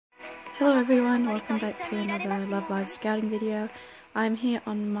Hello everyone, welcome back to another Love Live scouting video. I'm here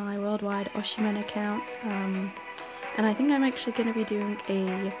on my worldwide Oshimen account, and I think I'm actually going to be doing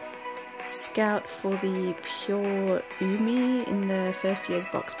a scout for the pure Umi in the first year's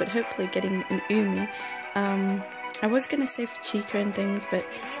box, but hopefully getting an Umi. I was going to say for Chika and things, but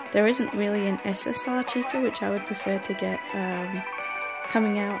there isn't really an SSR Chika, which I would prefer to get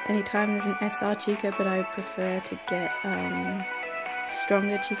coming out anytime there's an SR Chika, but I would prefer to get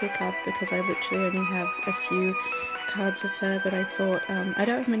stronger Chika cards because I literally only have a few cards of her, but I thought I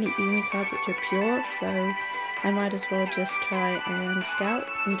don't have many Umi cards which are pure, so I might as well just try and scout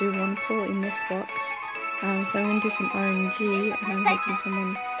and do one pull in this box. So I'm going to do some RNG, and I'm hoping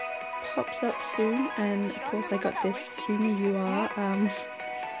someone pops up soon. And of course I got this Umi UR,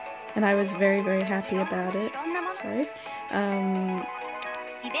 and I was very happy about it. Sorry.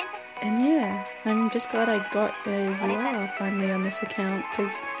 And yeah, I'm just glad I got a UR finally on this account,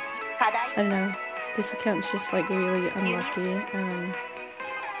 because, I don't know, this account's just like really unlucky.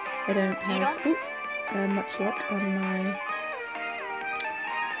 I don't have much luck on my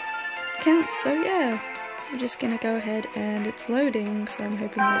account, so yeah, I'm just gonna go ahead and it's loading, so I'm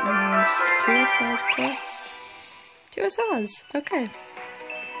hoping that means 2 SRs plus 2 SRs, okay.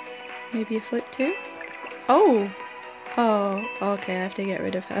 Maybe a flip too? Oh, okay, I have to get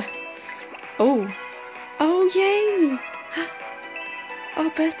rid of her. Oh, yay! Oh,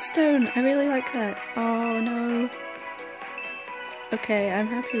 birthstone, I really like that. Oh no. Okay, I'm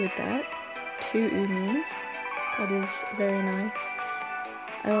happy with that. 2 Umis, that is very nice.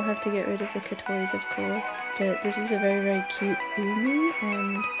 I will have to get rid of the Katoys, of course, but this is a very cute Umi,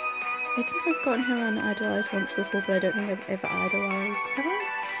 and I think I've gotten her on Idolized once before, but I don't think I've ever idolized. Have I?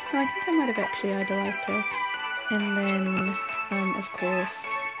 No, I think I might have actually idolized her. And then, of course,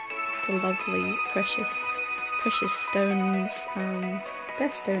 the lovely precious stones,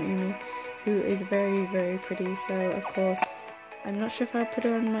 Birthstone Umi, who is very pretty. So of course, I'm not sure if I'll put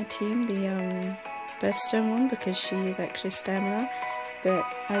her on my team, the Birthstone one, because she is actually stamina, but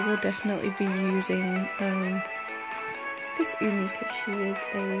I will definitely be using this Umi because she is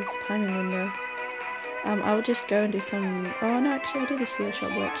a timing window. I will just go and do some, oh no, actually I'll do the seal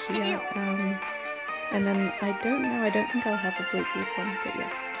shot work here, and then I don't think I'll have a blue coupon, but yeah.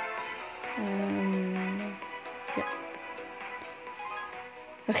 Yep.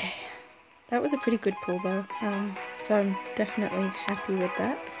 Okay, that was a pretty good pull though, so I'm definitely happy with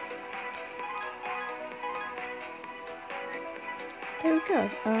that. There we go.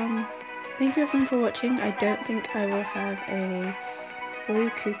 Thank you everyone for watching. I don't think I will have a blue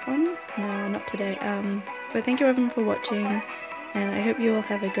coupon, no, not today, but thank you everyone for watching, and I hope you all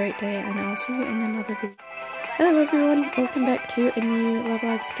have a great day, and I'll see you in another video. Hello everyone, welcome back to a new Love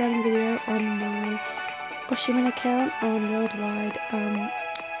Live scouting video on my Oshimen account on Worldwide.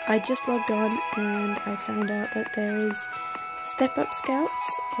 I just logged on and I found out that there is step-up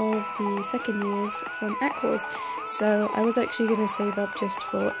scouts of the second years from Aquas, so I was actually going to save up just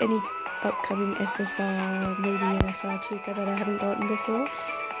for any upcoming SSR, maybe an SR Chika that I haven't gotten before,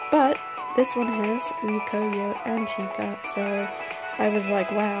 but this one has Riko, Yo, and Chika, so I was like,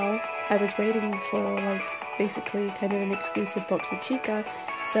 wow, I was waiting for like basically kind of an exclusive box with Chika,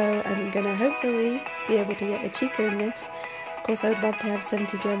 so I'm gonna hopefully be able to get a Chika in this. Of course I would love to have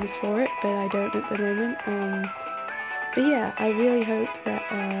 70 gems for it, but I don't at the moment. But yeah, I really hope that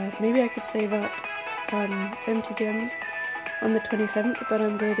maybe I could save up 70 gems on the 27th, but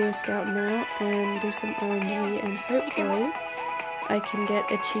I'm gonna do a scout now and do some RNG, and hopefully I can get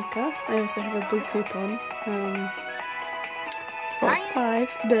a Chika. I also have a blue coupon, well,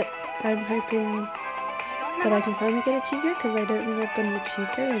 5, but I'm hoping that I can finally get a Chika, because I don't think I've gotten a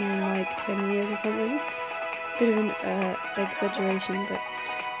Chika in like 10 years or something. Bit of an exaggeration, but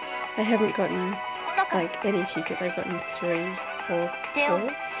I haven't gotten like any Chikas. I've gotten 3 or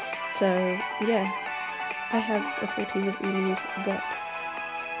 4. So yeah, I have a full team of Umis, but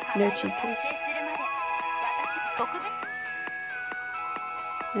no Chikas.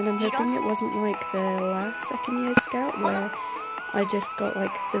 And I'm hoping it wasn't like the last second year scout where I just got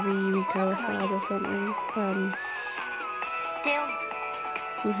like 3 Riko SRs or something.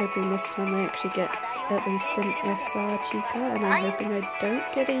 I'm hoping this time I actually get at least an SR Chika, and I'm hoping I don't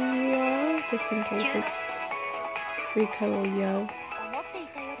get a UR, just in case it's Riko or Yo.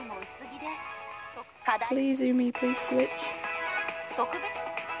 Please Umi, please switch.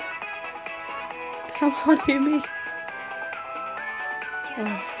 Come on Umi.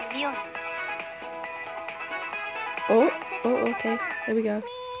 Oh, okay, there we go.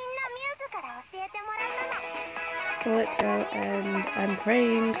 Well, let's go, and I'm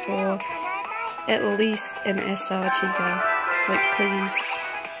praying for at least an SR Chika. Like, please.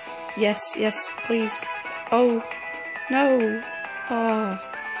 Yes, yes, please. Oh, no. Oh,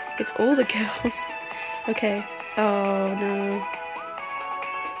 it's all the girls. Okay. Oh, no.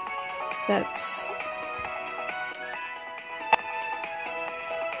 That's...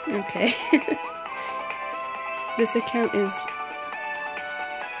 okay. This account is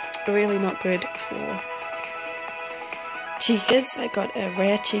really not good for Chikas. I got a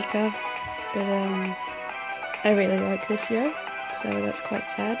rare Chika, but I really like this year, so that's quite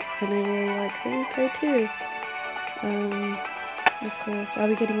sad, and I really like the Rico too. Of course, I'll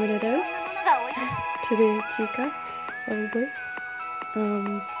be getting rid of those to the Chika, probably,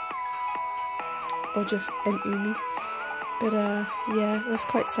 or just an Umi, but yeah, that's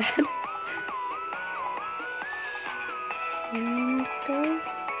quite sad. And go.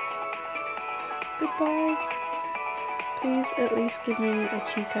 Goodbye. Please at least give me a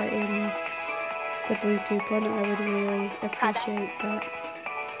Chika in the blue coupon. I would really appreciate that.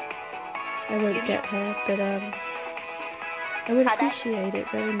 I won't get her, but I would appreciate it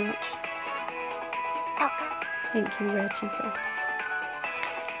very much. Thank you, rare Chika.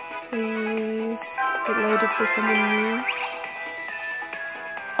 Please. It loaded to someone new.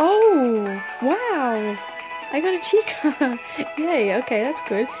 Oh! Wow! I got a Chika! Yay, okay, that's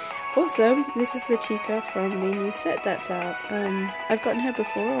good. Awesome, this is the Chika from the new set that's out. I've gotten her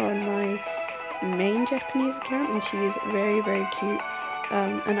before on my main Japanese account, and she is very, very cute.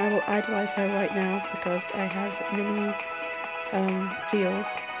 And I will idolize her right now because I have many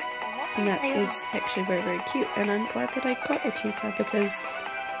seals, and that is actually very, very cute. And I'm glad that I got a Chika because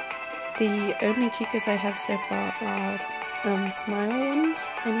the only Chikas I have so far are smile ones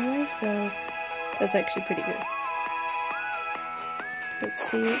anyway, so that's actually pretty good. Let's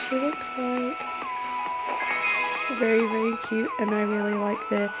see what she looks like. Very, very cute, and I really like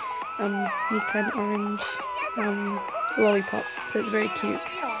the Mikan orange lollipop, so it's very cute.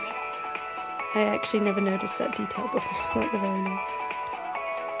 I actually never noticed that detail before, so that's very nice.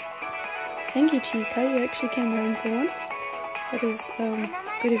 Thank you, Chika, you actually came home for once. That is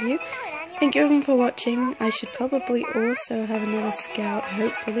good of you. Thank you everyone for watching. I should probably also have another scout,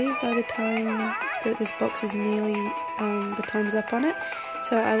 hopefully, by the time that this box is nearly, the time's up on it.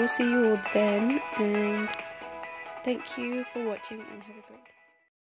 So I will see you all then, and thank you for watching, and have a great day.